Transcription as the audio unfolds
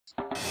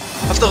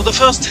After the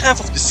first half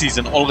of the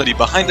season already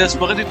behind us,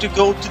 we're ready to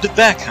go to the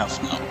back half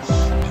now.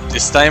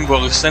 This time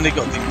we're sending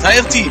the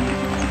entire team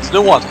into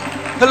the water.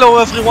 Hello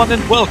everyone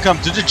and welcome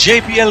to the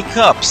JBL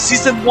Cup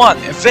Season 1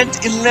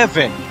 Event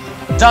 11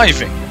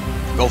 Diving.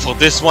 Go for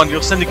this one,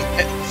 you're sending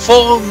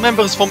 4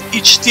 members from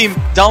each team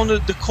down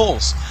the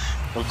course.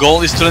 Your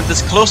goal is to land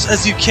as close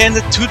as you can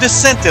to the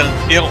center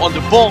here on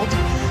the board.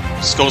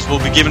 Scores will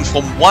be given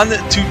from 1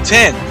 to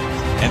 10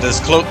 and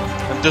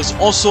there's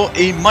also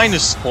a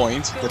minus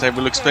point that I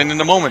will explain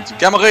in a moment.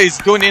 Gamma Ray is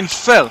going in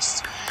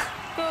first.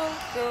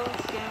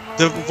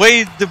 The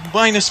way the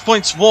minus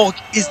points work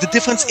is the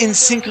difference in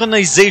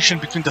synchronization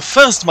between the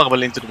first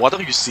marble into the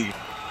water, you see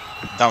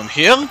down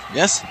here,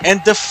 yes,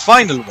 and the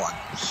final one.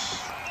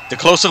 The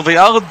closer they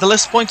are, the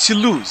less points you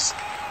lose.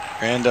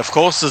 And of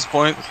course, as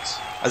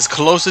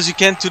close as you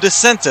can to the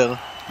center,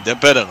 the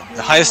better.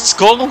 The highest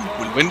score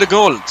will win the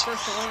gold.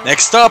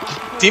 Next up,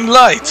 Team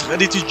Light,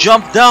 ready to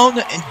jump down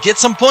and get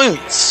some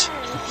points.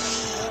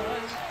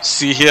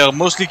 See here,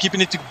 mostly keeping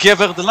it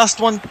together. The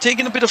last one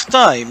taking a bit of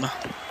time.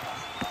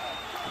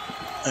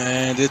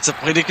 And it's a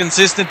pretty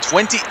consistent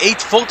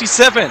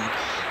 28-47.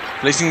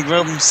 Placing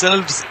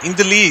themselves in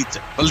the lead.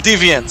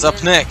 Valdivians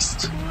up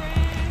next.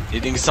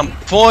 Leading some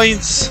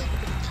points.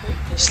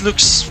 This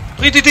looks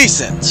pretty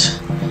decent.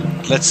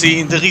 Let's see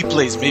in the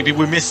replays, maybe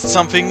we missed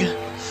something.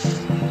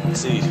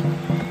 Let's see.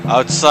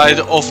 Outside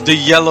of the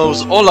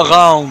yellows all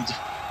around.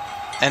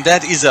 And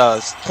that is a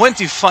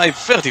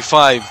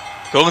 25-35.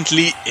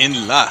 Currently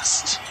in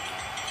last.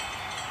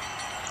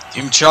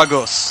 Team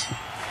Chagos.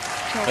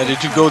 Ready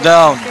to go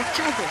down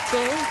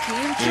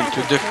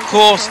into the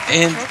course,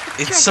 and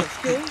it's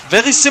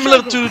very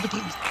similar to the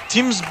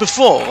teams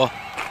before,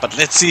 but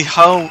let's see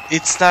how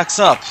it stacks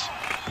up.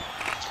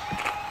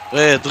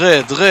 Red,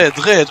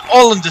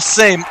 all in the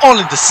same, all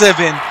in the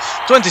 7,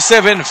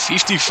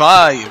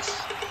 27-55.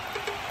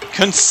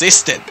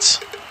 Consistent.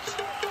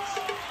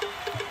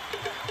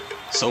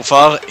 So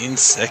far in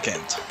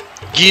second.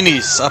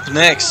 Guineas up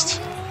next.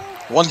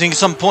 Wanting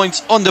some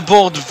points on the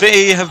board.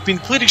 They have been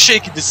pretty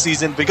shaky this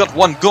season. They got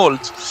 1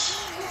 gold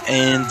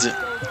and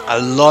a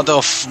lot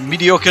of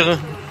mediocre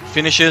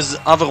finishes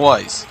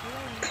otherwise.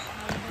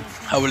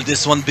 How will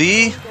this one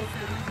be?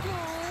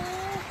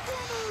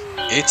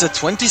 It's a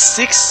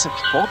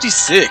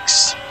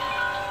 26-46.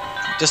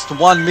 Just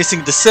one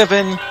missing the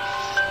 7.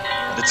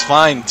 That's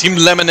fine. Team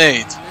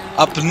Lemonade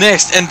up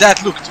next, and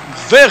that looked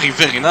very,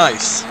 very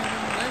nice.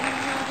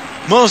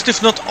 Most,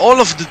 if not all,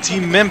 of the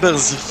team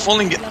members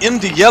falling in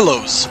the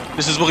yellows.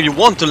 This is where you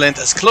want to land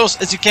as close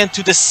as you can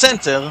to the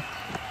center.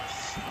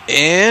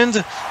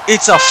 And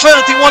it's a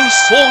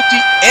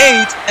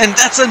 31-48, and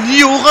that's a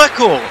new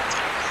record.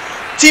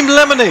 Team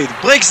Lemonade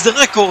breaks the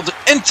record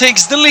and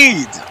takes the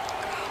lead.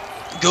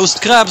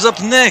 Ghost Crabs up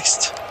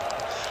next.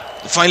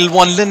 The final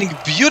one landing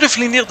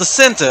beautifully near the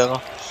center,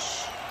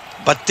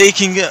 but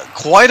taking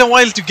quite a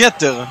while to get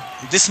there.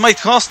 This might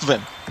cost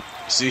them.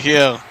 See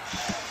here.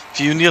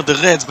 Few near the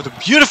reds, but a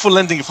beautiful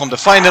landing from the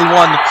final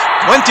one.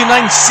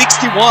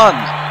 29-61.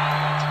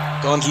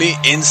 Currently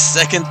in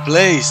second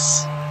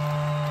place.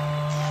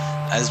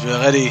 As we're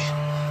ready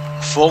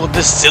for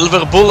the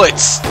silver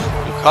bullets to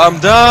come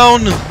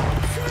down.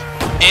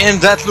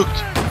 And that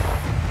looked,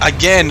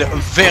 again,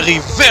 very,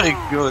 very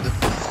good.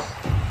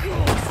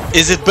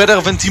 Is it better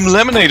than Team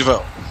Lemonade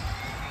though?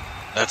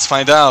 Let's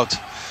find out.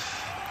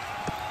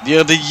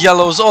 Near the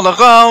yellows all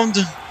around.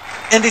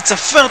 And it's a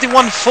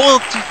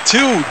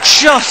 31-42,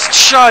 just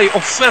shy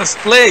of first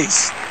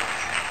place.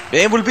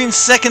 They will be in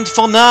second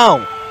for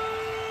now.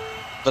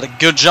 But a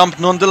good jump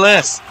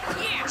nonetheless.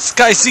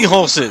 Sky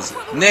Seahorses,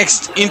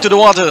 next into the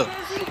water.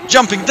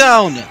 Jumping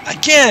down,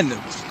 again,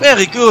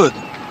 very good.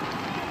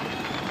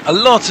 A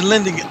lot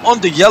landing on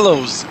the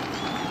yellows.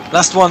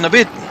 Last one a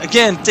bit,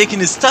 again, taking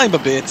his time a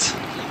bit.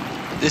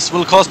 This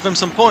will cost them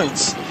some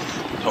points.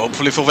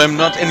 Hopefully for them,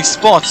 not any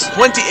spots.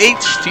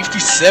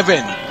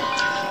 28-57.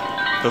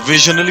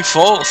 Provisionally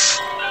fourth,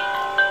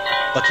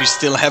 but we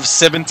still have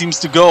 7 teams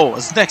to go.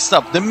 As next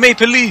up, the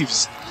Maple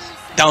Leaves.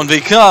 Down they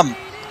come.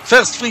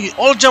 First 3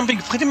 all jumping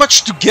pretty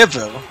much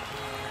together.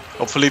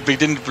 Hopefully they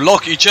didn't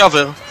block each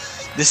other.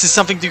 This is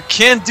something you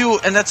can't do,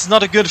 and that's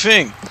not a good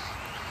thing.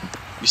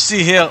 You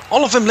see here,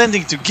 all of them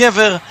landing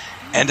together,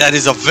 and that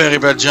is a very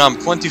bad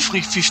jump.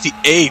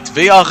 23-58.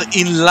 They are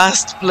in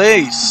last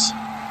place.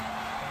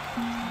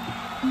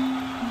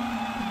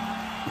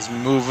 Let's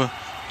move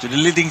to the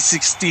leading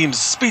 6 teams.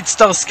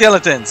 Speedstar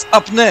Skeletons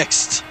up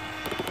next.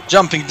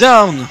 Jumping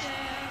down.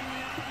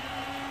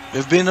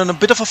 They've been on a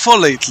bit of a fall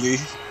lately.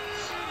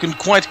 Couldn't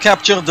quite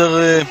capture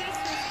their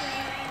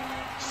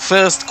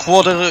first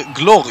quarter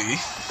glory.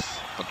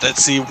 But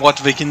let's see what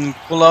they can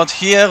pull out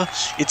here.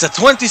 It's a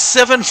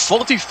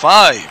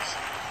 27-45.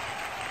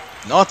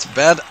 Not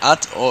bad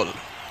at all.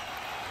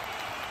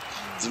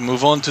 Let's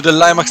move on to the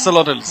Lime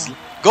Axolotls.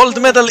 Gold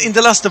medal in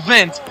the last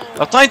event.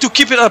 Are trying to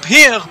keep it up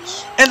here,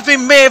 and they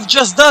may have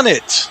just done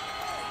it.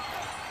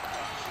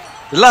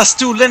 The last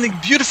 2 landing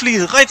beautifully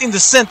right in the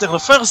center. The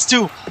first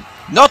 2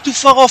 not too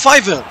far off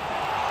either.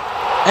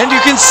 And you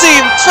can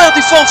see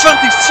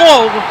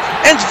 34-34,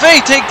 and they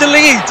take the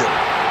lead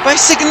by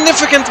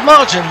significant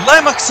margin.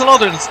 Lime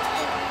Axolotls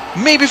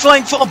may be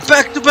flying for a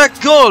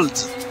back-to-back gold.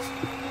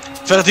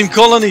 13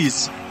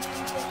 colonies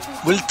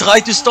will try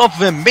to stop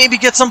them, maybe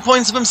get some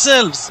points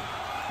themselves.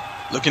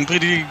 Looking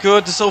pretty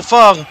good so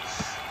far.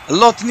 A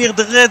lot near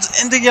the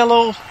reds and the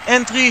yellow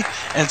entry,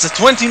 and it's a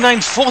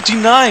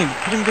 29-49,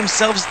 putting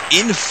themselves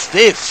in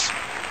 5th.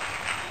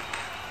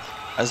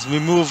 As we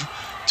move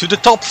to the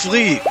top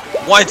 3,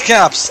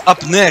 Whitecaps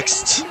up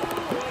next.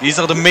 These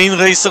are the main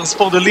racers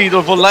for the lead,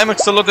 although Lime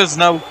Axolotls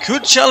now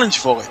could challenge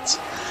for it.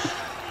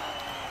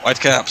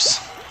 Whitecaps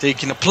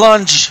taking a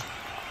plunge.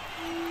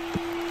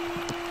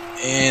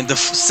 And the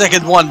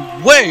second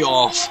one way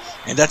off.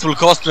 And that will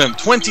cost them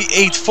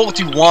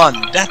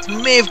 28-41. That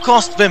may have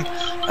cost them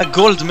a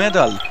gold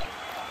medal.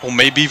 Or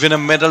maybe even a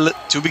medal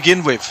to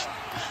begin with.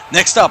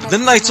 Next up, the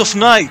Knights of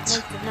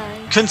Night.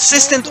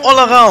 Consistent all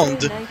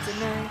around.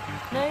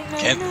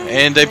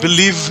 And I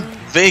believe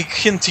they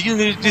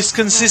continue this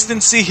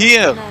consistency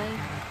here.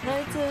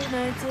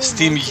 This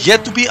team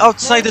yet to be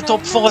outside the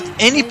top 4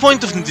 at any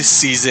point of this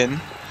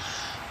season.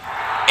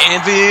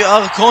 And they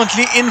are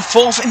currently in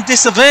 4th in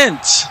this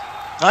event.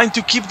 Trying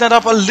to keep that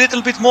up a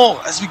little bit more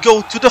as we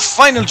go to the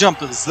final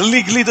jumpers, the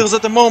league leaders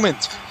at the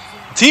moment.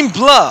 Team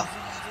Blah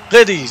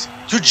ready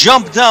to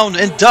jump down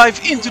and dive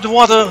into the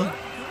water.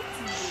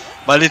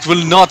 But it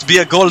will not be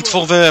a gold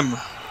for them.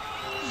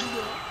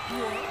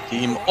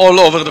 Team all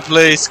over the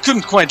place,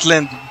 couldn't quite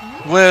land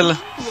well.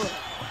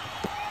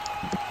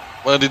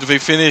 Where did they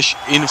finish?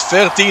 In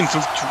 13th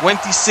with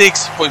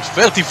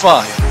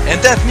 26.35.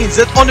 And that means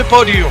that on the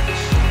podium,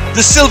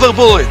 the Silver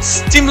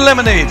Bullets, Team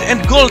Lemonade,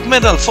 and gold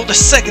medal for the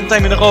 2nd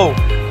time in a row,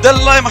 the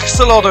Lime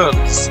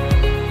Axolotls.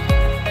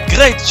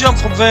 Great jump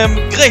from them,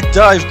 great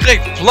dive,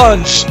 great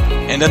plunge,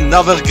 and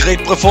another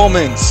great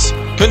performance.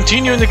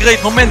 Continuing the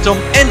great momentum,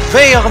 and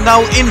they are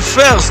now in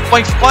 1st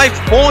by 5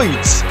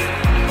 points.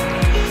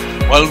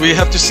 Well, we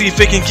have to see if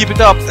they can keep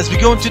it up as we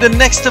go into the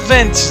next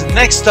event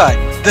next time,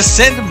 the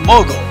Sand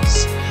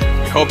Moguls.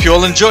 We hope you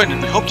all enjoyed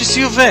it, we hope to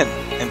see you then,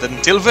 and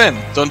until then,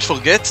 don't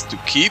forget to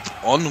keep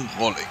on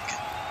rolling.